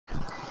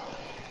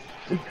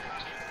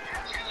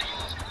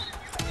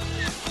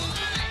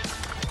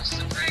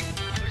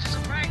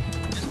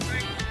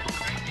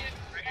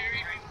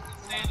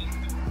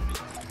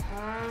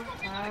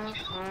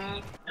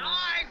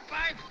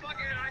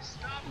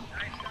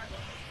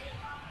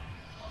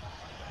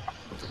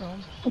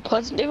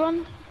Plus they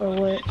run or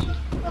what?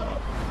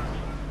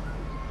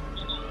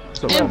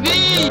 So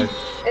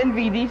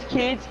Envy, these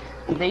kids,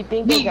 they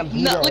think they can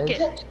beat us. Look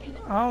at.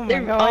 Oh my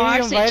god, why are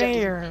you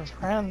inviting your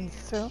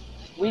friends too?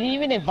 We didn't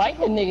even invite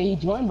the nigga, he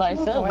joined by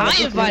himself. I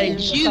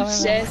invited you,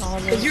 Seth,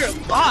 because you're a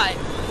bot.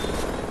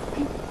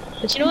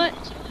 But you know what?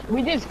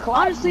 We just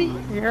clapped. Honestly,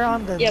 you're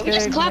on the we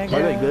just clapped.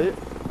 Are they good?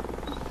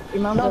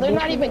 No, they're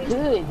not even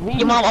good.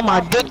 Your mom on my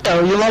dick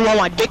though. Your mom on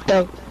my dick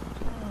though.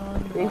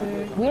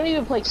 We don't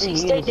even play 3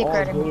 Stay dick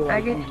riding me,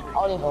 faggot.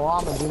 All these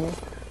llama, dude.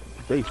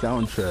 They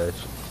sound trash.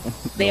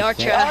 They are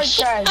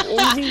trash.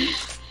 Envy.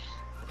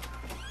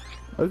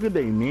 Look at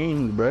their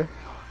names, bruh.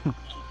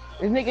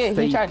 This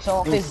nigga, he tried to show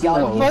off his Sumo.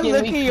 gal. But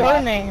look at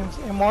your names.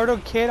 Immortal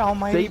Kid,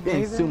 Almighty Satan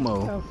Blazer.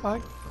 Sumo. The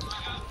fuck?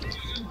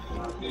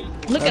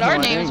 Look at our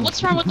names.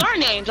 What's wrong with our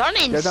names? Our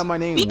names. That's not my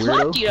name, We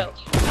clapped weirdo. you though.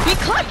 We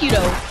clapped you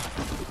though.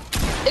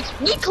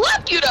 We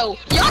clapped you though.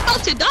 Y'all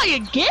about to die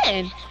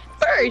again.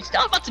 First,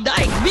 y'all about to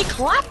die. We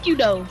clapped you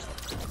though.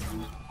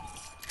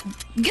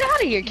 Get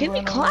out of here, kid.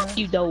 We clapped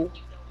you though.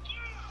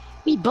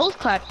 We both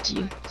clapped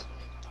you.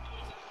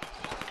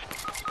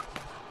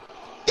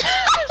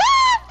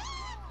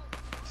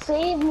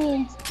 Save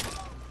me.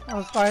 I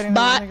was fighting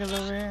these niggas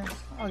over here.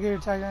 I'll get your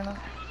tag right now.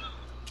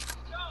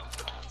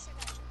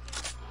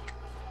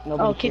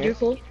 Oh, kid, you're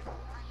cool.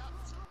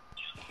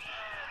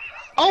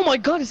 Oh my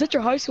god, is that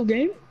your high school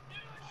game?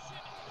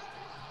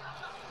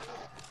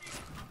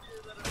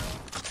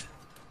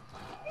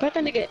 Invite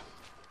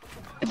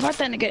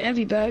that nigga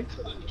Envy back.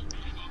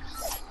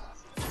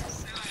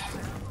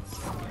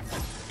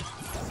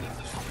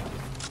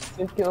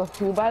 Just kill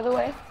 2, by the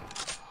way.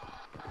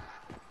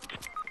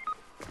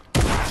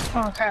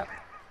 Oh crap.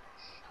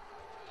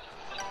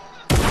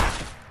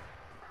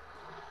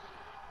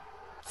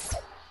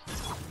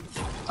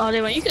 Oh,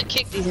 Devon, you could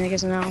kick these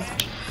niggas now.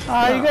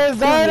 Ah, you guys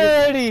died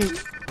already!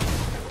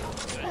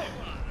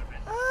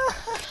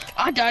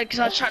 I died because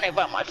I was trying to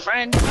invite my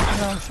friend. No,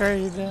 I'm sure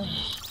you did.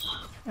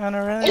 You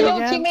wanna run it Hey, your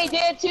again? teammate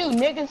dead too,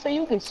 nigga, so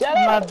you can shut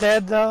I'm up. not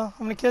dead though.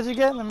 How many kills you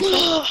get? Let me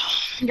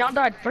see. Y'all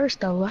died first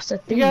though, that's the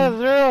thing. You got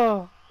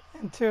 0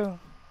 and 2.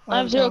 I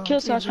have 0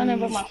 kills, so I was trying to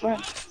invite my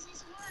friend.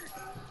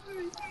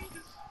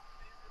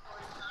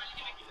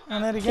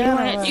 And then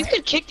again, you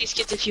could kick these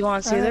kids if you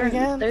want to. and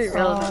then They're again?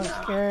 irrelevant.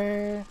 Oh,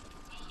 scared.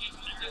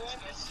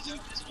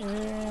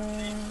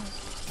 Scared.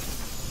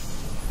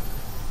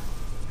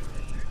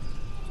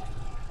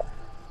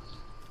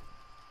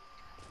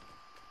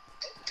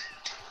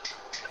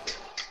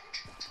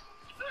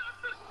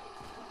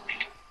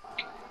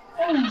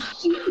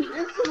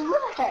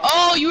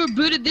 Oh, you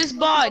rebooted this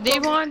bot,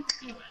 Davon?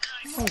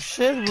 Oh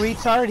shit,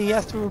 retard, he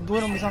has to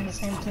reboot him, he's on the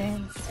same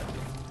team.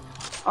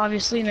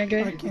 Obviously,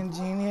 nigga. Fucking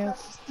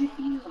genius.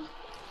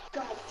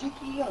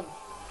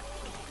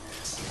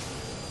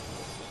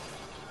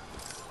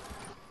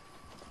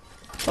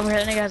 Over here,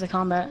 that nigga has a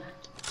combat.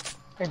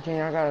 Hey,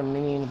 Junior, I got a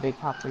mini and a big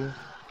pop for you.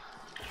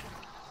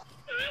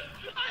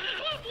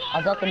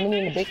 I got the mini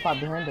and the big pot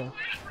behind her.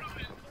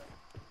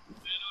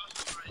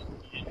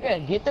 Yeah,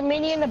 get the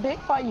mini and the big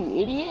pot, you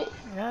idiot.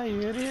 Yeah,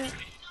 you idiot.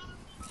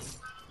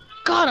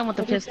 God, I'm with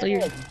the pistol,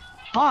 you're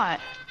hot.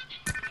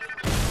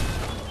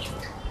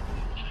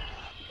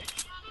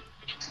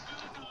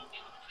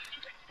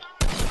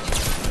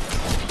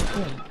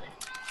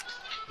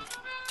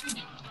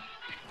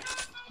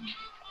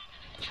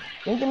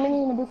 Get the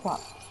mini and the big pot.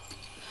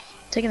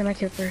 Taking the back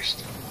here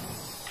first.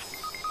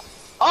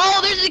 Oh,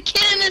 there's a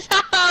kid in this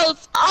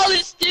house! Oh,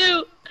 there's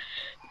 2!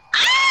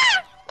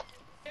 Ah!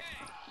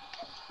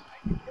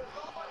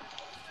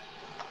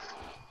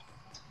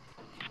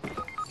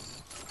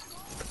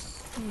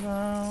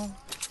 No.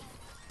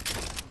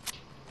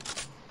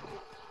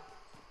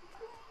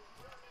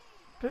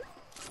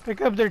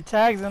 Pick up their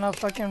tags and I'll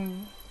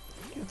fucking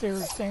get their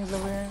things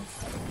over here.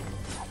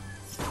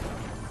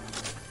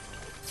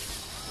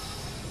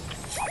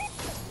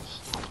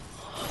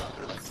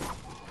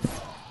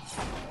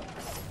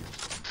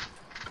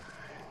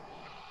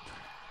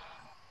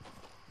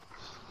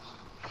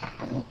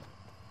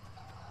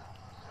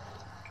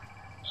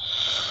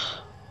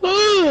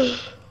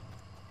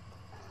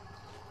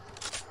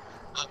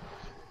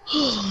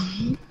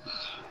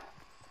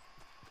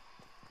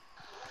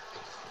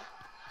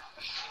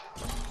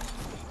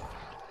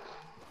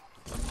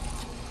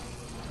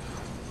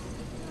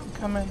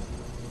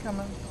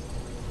 Coming.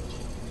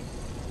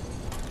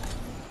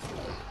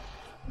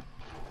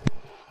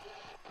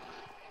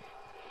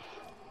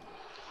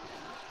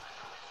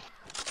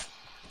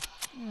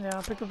 Yeah,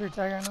 I'll pick up your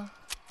tag right now.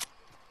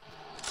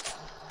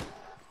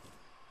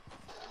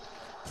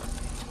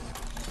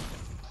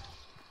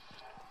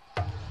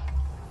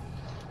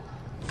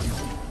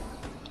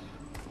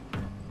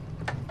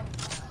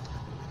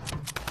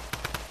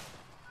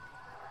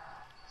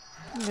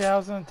 Yeah, I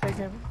was gonna take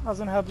it. I was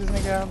gonna help this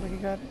nigga out, but he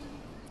got it.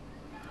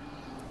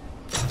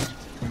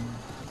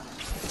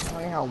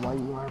 I know how white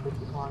you are, but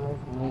you call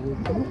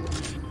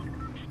us.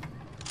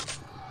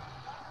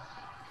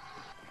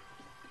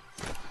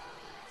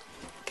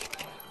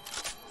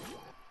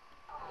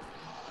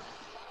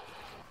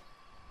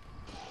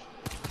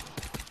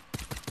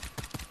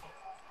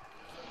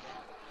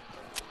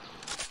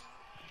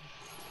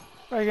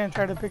 Probably gonna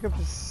try to pick up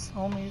his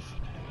homies.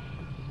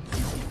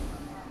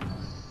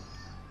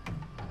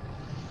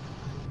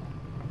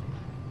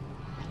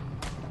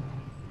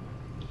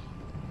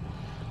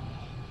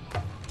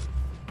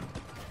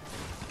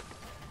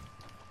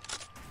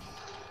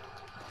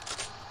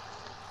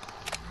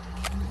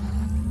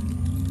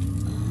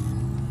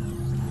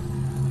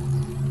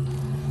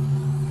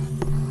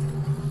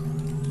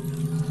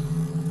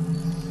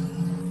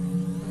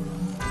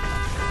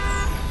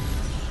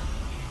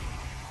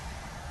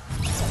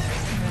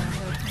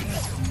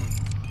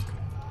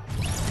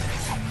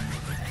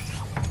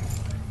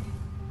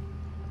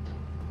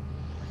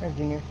 Hey,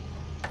 Junior.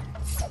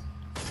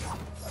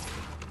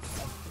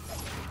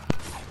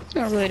 I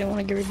really don't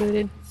want to get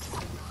rebooted.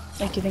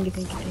 Thank you, thank you,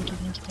 thank you, thank you,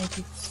 thank you, thank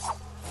you.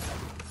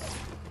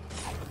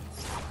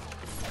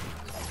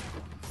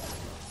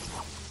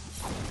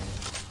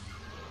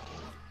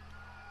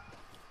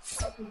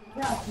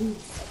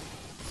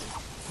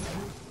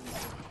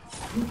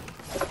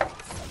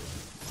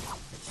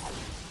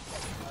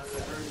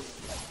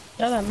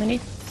 Not that many.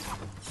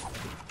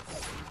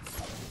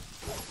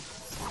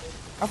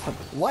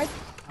 What?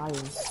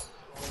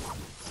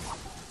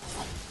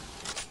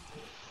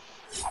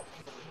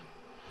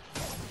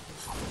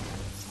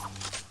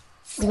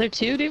 Is there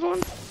two, Devon?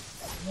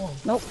 No.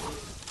 Nope.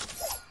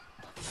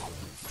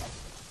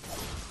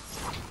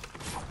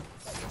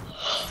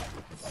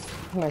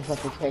 Somebody's about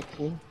to text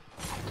me.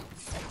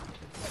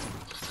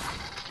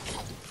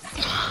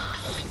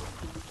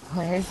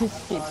 Where's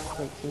this kid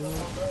texting me?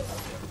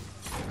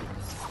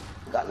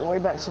 Gotta worry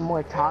about some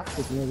more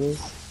toxic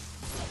niggas.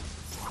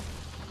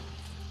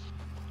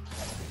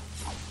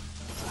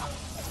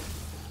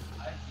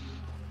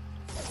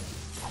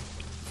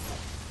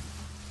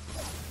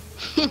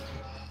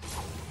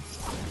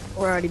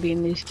 We're already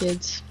beating these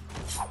kids.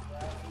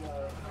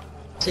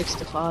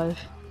 6-5.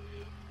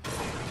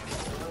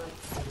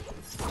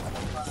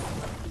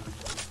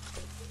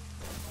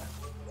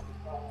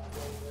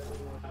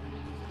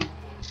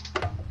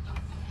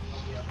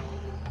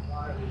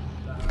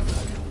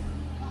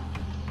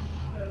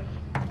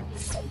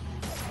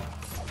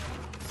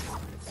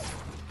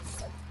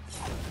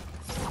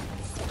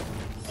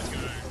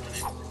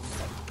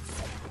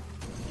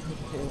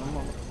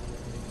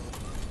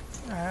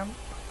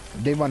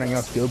 Devon, are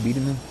y'all still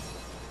beating them?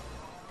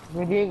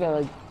 We did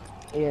go like,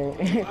 yeah.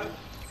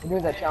 We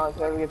did that challenge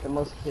whoever gets the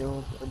most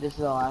kills, but this is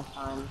the last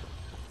time.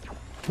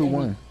 Who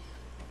won?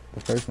 The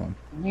first one.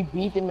 We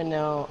beat them and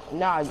now,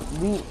 nah,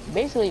 we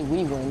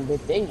win,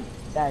 but they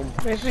died.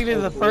 Basically,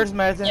 the first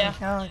match didn't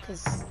count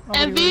because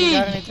nobody really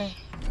got anything.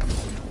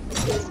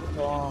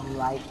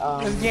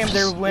 This game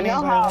they're winning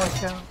by one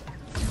count.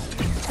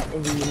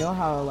 And you know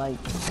how like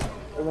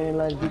when it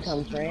lets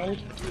become friends?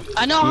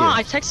 I know, huh?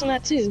 I texted him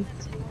that too.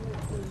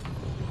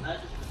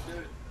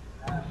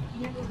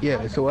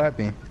 Yeah, so what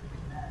happened?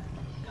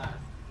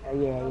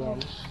 Yeah.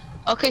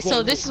 Okay,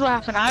 so this is what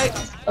happened. I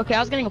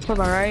was getting a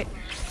put-by, right?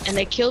 And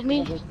they killed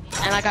me,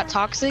 and I got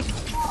toxic.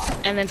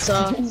 And then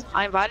so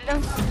I invited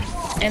them,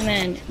 and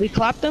then we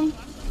clapped them,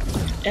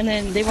 and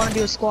then they want to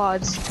do a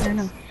squads. I don't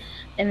know.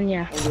 And then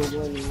yeah.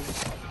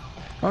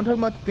 I'm talking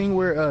about the thing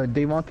where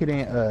Devon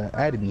couldn't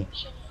add me.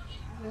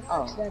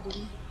 Oh.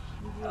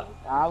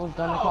 I was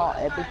gonna call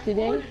Epic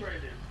today.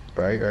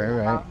 Right.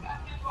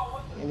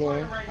 And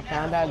then I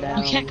found out that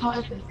You can't call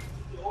it.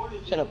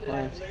 Shut up,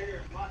 Clarence.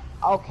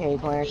 Okay,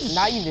 Clarence.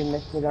 Now you done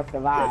messed it up the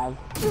vibe.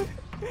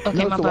 Okay,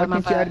 No, my so bad, why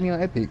my can't you add bad. me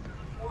on Epic?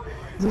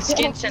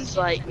 Skin since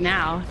like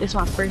now. This is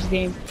my first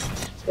game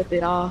with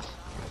it off.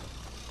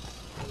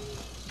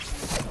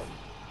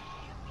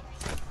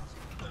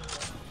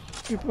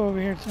 People over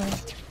here too.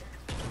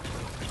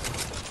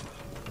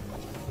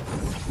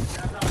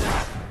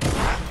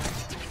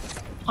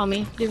 On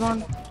me,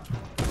 Devon.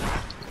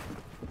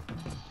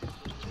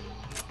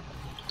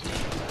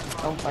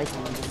 Don't fight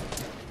them.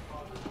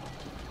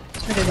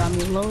 They got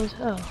me low as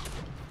hell.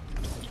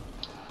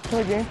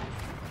 Okay.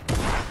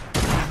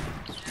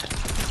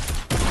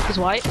 He's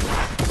white.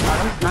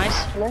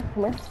 Nice. Come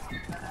here.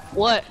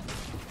 What?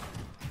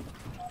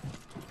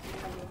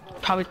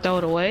 Probably throw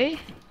it away.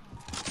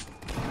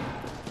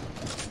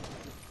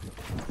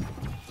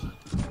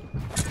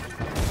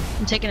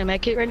 I'm taking a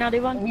med kit right now,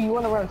 Devon. You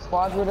wanna run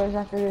squads with us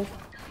after this?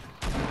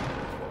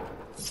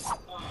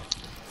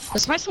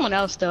 Let's find someone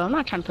else though. I'm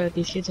not trying to play with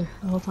these kids the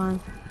whole time.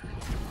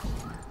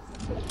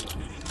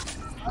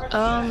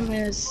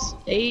 It's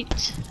 8.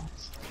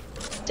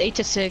 It's 8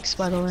 to 6,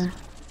 by the way.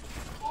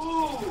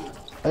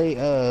 Hey,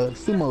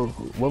 Sumo,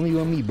 what were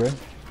you on me, bro?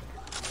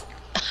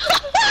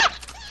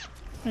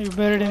 Are you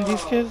better than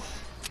these kids?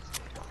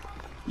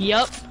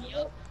 Yup.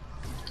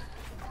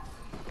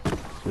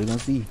 We're gonna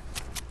see.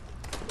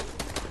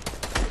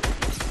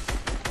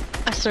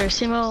 I swear,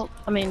 Simo.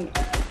 I mean,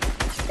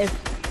 if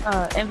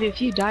Envy,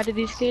 if you die to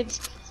these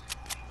kids,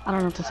 I don't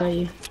know what to tell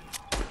you.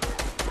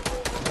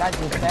 That's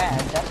just bad.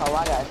 That's all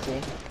I gotta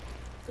say.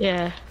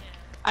 Yeah,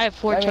 I have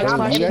 4 I mean, truck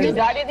if you splashes.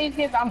 die to these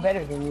kids, I'm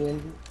better than you.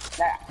 And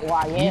that's who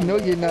I am. You know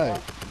you're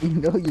not. You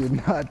know you're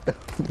not though.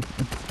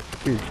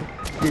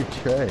 You're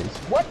trash.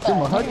 What the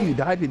Sumo, how heck? do you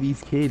die to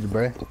these kids,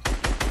 bruh?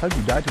 How do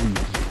you die to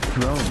these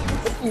drones?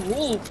 What do you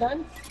mean,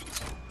 son?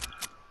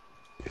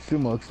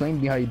 Sumo, explain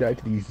to me how you die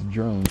to these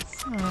drones.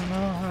 I don't know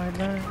how I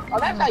died. Oh,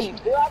 that's how you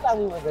feel? I thought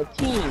we was a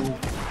team.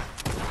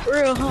 For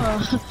real, huh?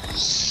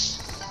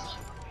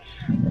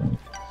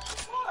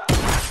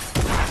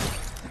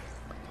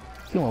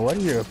 Sumo, why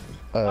do your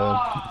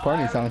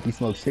partner sound like he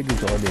smokes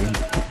cigarettes all day?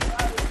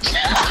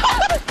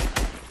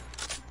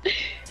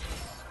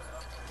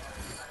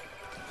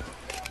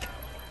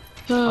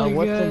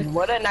 Oh, God.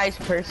 What a nice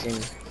person.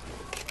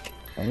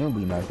 I don't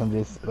be nice, I'm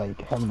just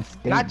like having a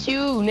state. Not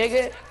you,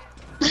 nigga.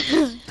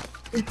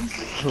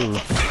 Who?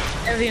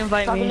 Every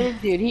invite Talking to me.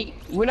 this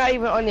dude, we're not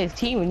even on his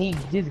team and he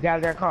just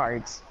got our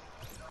cards.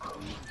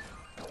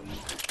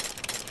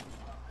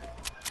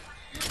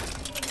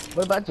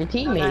 What about your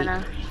teammate? Nah.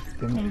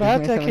 This But man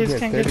that sound like kid's he has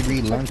can't get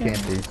third-degree lung fucking-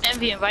 cancer.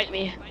 Envy, invite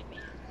me.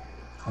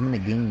 I'm in the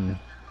game.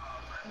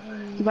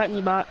 Invite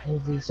me, bot.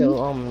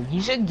 So,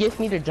 you should gift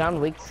me the John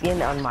Wick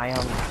skin on my,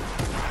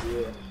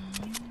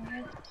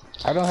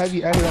 I don't have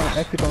you added on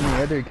Epic on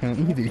the other account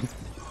either.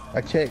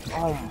 I checked.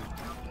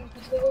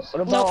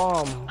 what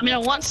about, I mean, I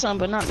want some,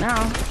 but not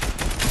now.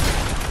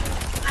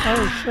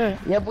 Oh shit.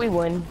 Yep, we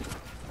win.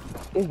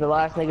 He's the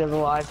last niggas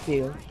alive,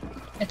 too.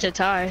 It's a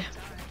tie.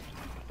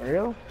 For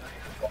real?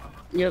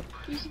 Yep.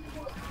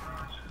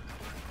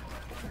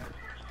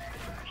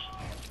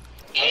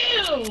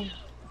 Ew!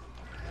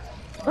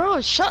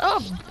 Bro, shut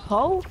up,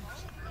 ho!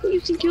 Who you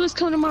think you was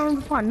coming to my room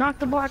before I knocked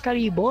the block out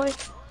of you, boy?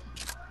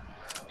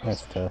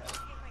 That's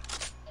tough.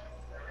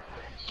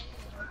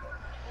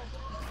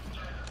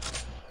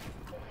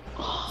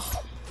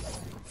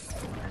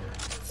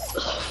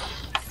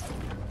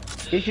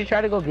 You should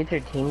try to go get your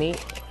teammate,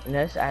 and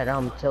that's at,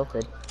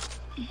 Tilted.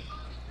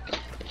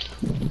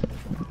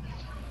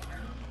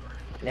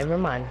 Never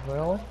mind,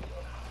 bro.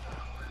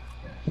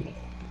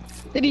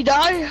 Did he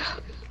die?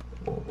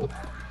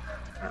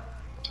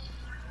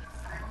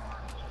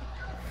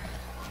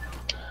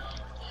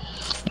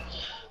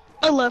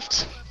 I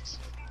left.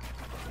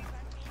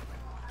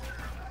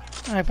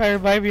 If I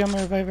revive you, I'm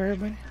gonna revive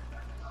everybody.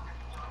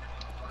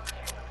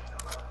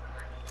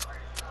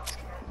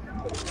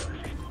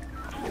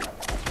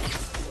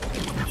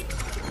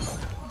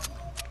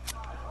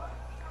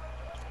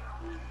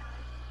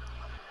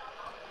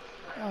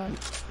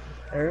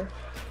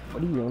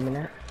 What are you aiming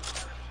at?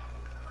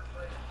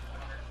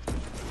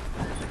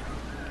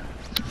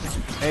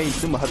 Hey,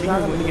 Sumo, have you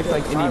guys been against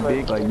like any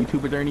big like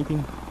YouTubers or anything?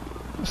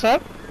 What's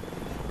up?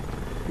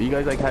 Do you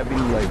guys like have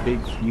any like big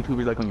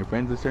YouTubers like on your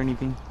friends list or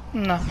anything?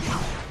 No.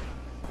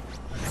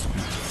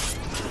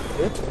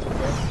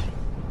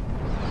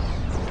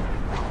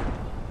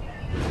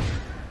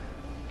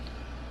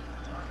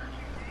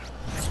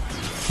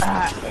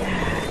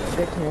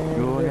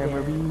 You'll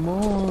never be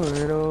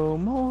mortal,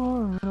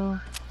 mortal.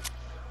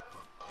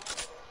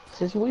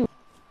 Since we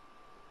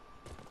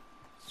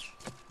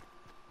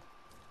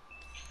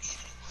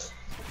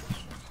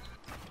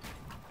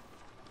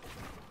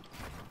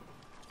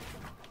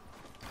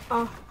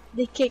Oh,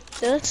 they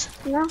kicked us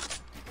now?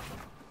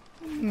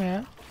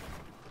 Yeah.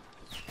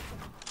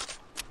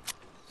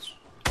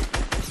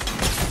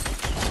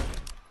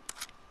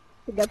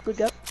 Pick up,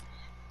 pick up.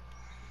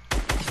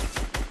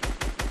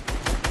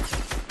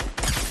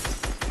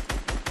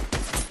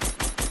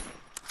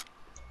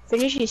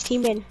 Finish his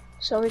team in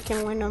so we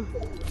can win them.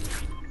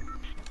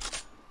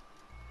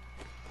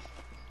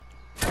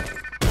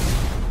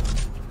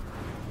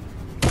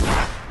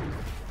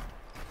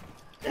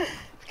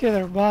 These kids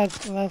are bots,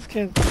 the last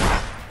kids.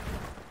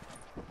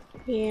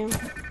 Yeah.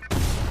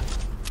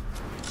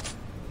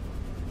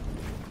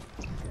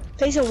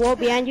 Place a wall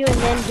behind you and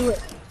then do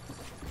it.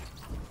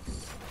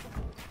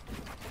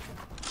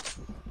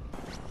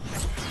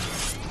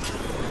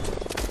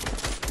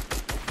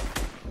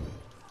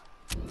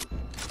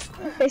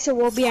 Place a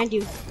wall behind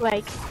you,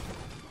 like,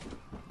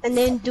 and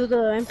then do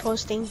the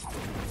impulse thing.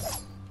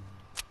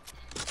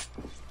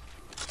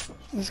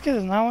 This kid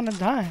does not want to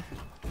die.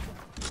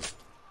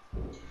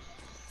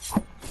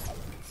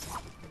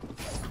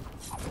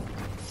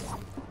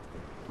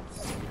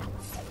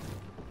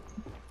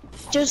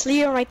 Just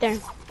leave him right there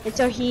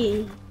until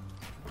he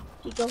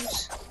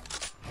goes.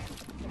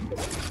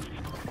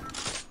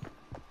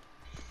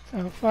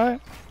 So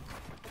fight.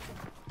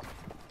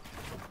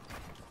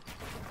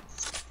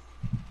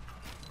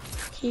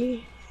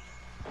 He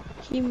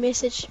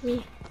messaged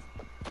me.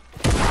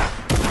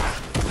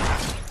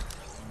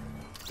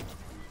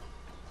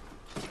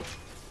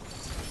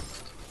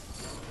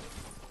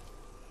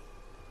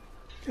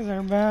 Kids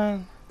are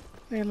bad.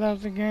 They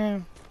love the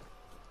game.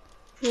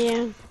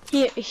 Yeah,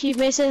 he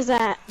misses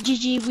that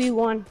GG we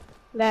won,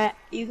 that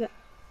you got,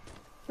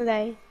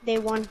 that they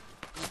won.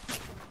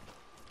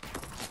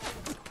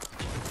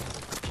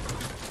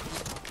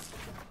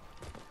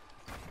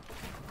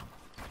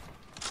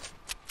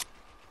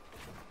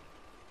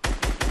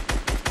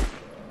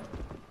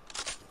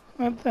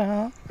 What the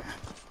hell?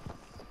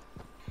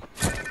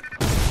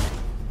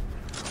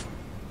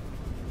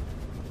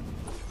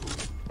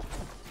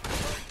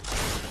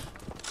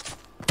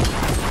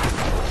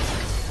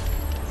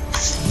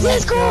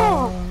 Let's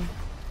go!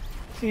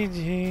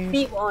 GG.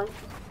 Beat one.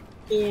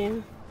 Yeah.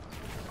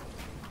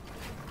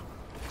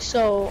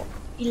 So,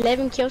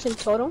 11 kills in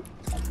total.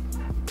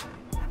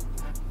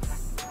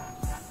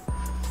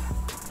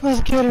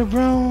 Let's get it,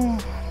 bro.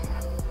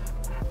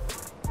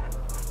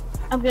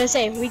 I'm gonna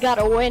say, we got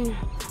a win.